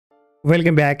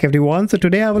Welcome back everyone. So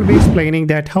today I will be explaining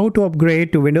that how to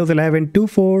upgrade to Windows 11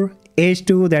 2.4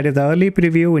 H2, that is the early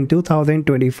preview in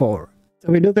 2024.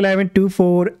 So Windows 11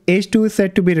 2.4 H2 is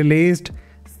set to be released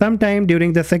sometime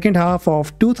during the second half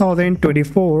of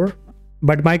 2024,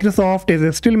 but Microsoft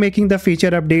is still making the feature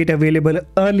update available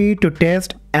early to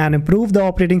test and improve the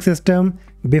operating system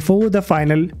before the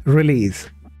final release.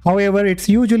 However, it's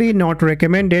usually not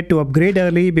recommended to upgrade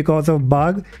early because of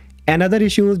bug and other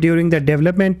issues during the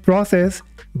development process,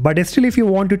 but still if you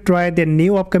want to try the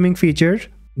new upcoming features,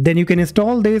 then you can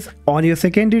install this on your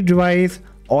secondary device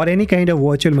or any kind of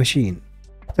virtual machine.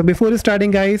 So before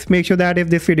starting guys, make sure that if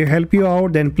this video helped you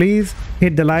out, then please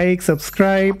hit the like,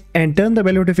 subscribe and turn the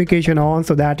bell notification on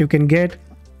so that you can get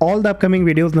all the upcoming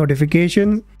videos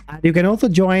notification. And you can also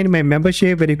join my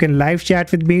membership where you can live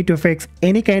chat with me to fix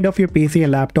any kind of your PC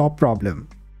and laptop problem.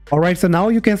 Alright, so now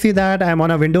you can see that I'm on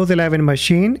a Windows 11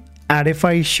 machine, and if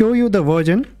I show you the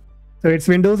version, so it's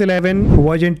Windows 11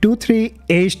 version 2.3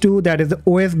 H2, that is the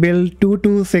OS build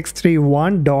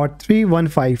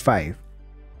 22631.3155.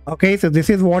 Okay, so this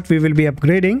is what we will be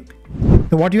upgrading.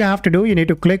 So what you have to do, you need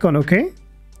to click on OK.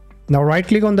 Now right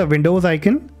click on the Windows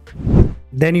icon.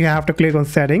 Then you have to click on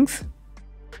Settings.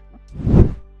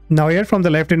 Now here from the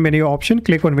left hand menu option,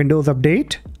 click on Windows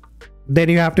Update. Then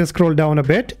you have to scroll down a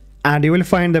bit and you will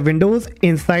find the Windows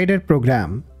Insider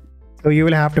program. So you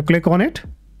will have to click on it.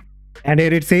 And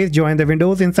here it says join the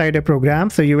Windows Insider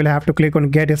program. So you will have to click on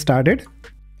Get Started.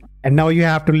 And now you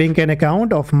have to link an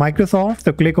account of Microsoft.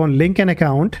 So click on Link an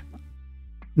account.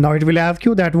 Now it will ask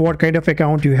you that what kind of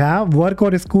account you have, work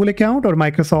or school account or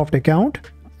Microsoft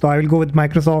account. So I will go with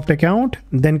Microsoft account,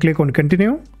 then click on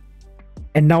Continue.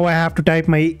 And now I have to type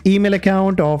my email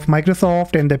account of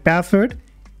Microsoft and the password.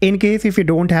 In case if you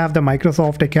don't have the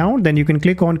Microsoft account, then you can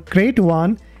click on Create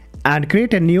One and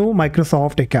create a new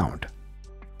Microsoft account.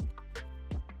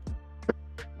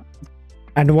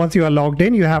 And once you are logged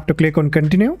in, you have to click on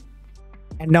Continue.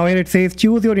 And now here it says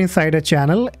choose your insider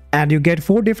channel and you get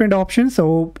 4 different options.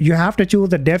 So you have to choose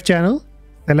the dev channel,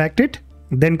 select it,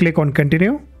 then click on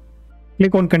Continue.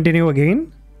 Click on Continue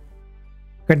again.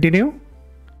 Continue.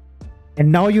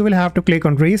 And now you will have to click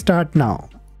on Restart Now.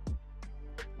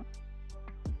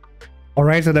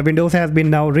 Alright, so the Windows has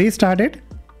been now restarted.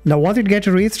 Now once it gets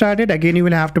restarted, again you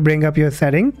will have to bring up your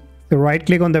setting. So right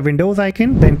click on the Windows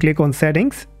icon, then click on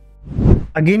Settings.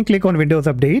 Again click on Windows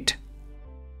Update.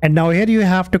 And now here you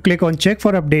have to click on Check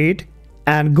for Update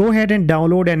and go ahead and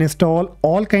download and install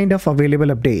all kind of available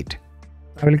update.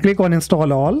 I will click on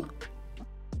Install All.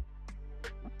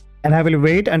 And I will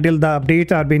wait until the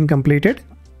updates are being completed.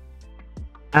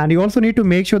 And you also need to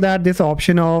make sure that this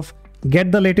option of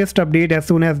get the latest update as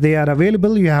soon as they are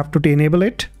available, you have to enable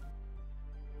it.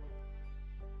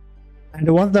 And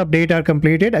once the updates are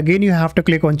completed, again you have to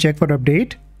click on Check for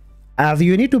Update, as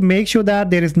you need to make sure that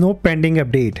there is no pending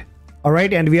update.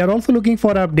 Alright, and we are also looking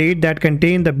for an update that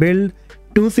contain the build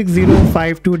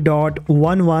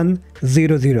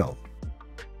 26052.1100.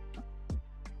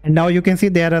 And now you can see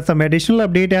there are some additional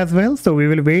updates as well, so we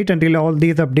will wait until all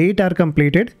these updates are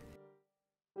completed.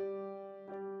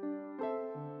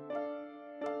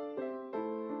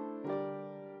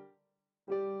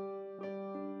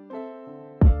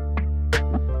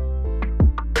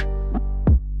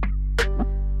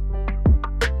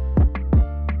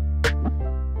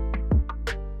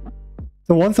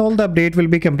 So once all the update will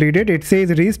be completed, it says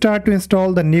restart to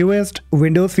install the newest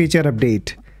Windows feature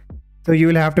update. So you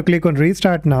will have to click on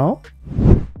Restart Now.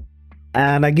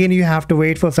 And again you have to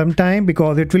wait for some time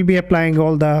because it will be applying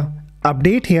all the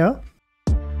update here.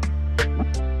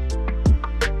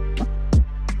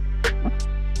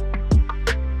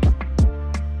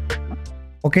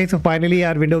 Okay, so finally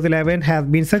our Windows 11 has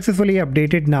been successfully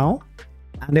updated now.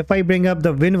 And if I bring up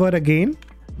the WinVer again,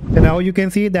 so now you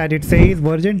can see that it says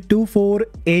version 2.4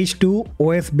 H2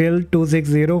 OS build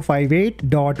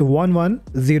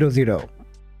 26058.1100.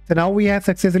 So now we have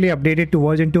successfully updated to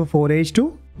version 2.4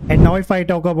 H2. And now if I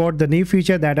talk about the new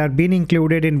feature that are being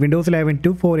included in Windows 11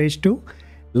 2.4 H2,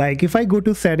 like if I go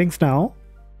to Settings now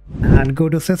and go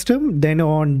to System, then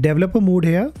on Developer mode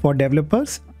here for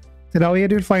developers. So now here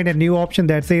you'll find a new option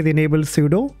that says enable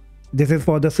sudo. This is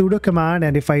for the sudo command,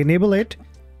 and if I enable it,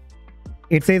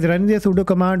 it says running the sudo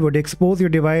command would expose your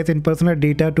device and personal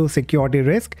data to security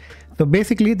risk. So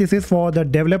basically this is for the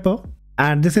developer,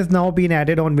 and this is now being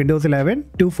added on Windows 11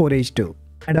 2.4 H2.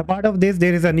 And a part of this,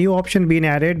 there is a new option being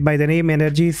added by the name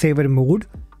Energy Saver Mode.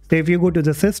 So if you go to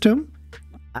the system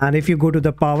and if you go to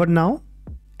the power now,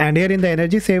 and here in the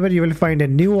Energy Saver you will find a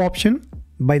new option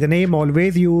by the name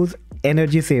Always Use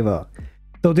Energy Saver.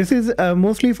 So this is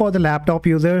mostly for the laptop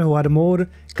user who are more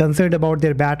concerned about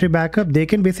their battery backup. They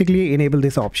can basically enable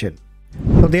this option.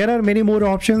 So there are many more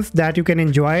options that you can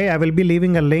enjoy. I will be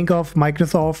leaving a link of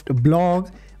Microsoft blog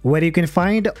where you can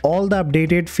find all the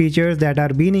updated features that are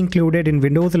being included in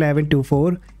Windows 11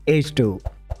 2.4 H2.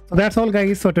 So that's all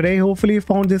guys for today. Hopefully you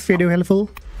found this video helpful.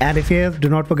 And if yes, do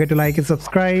not forget to like and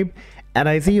subscribe. And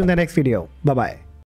I see you in the next video. Bye bye.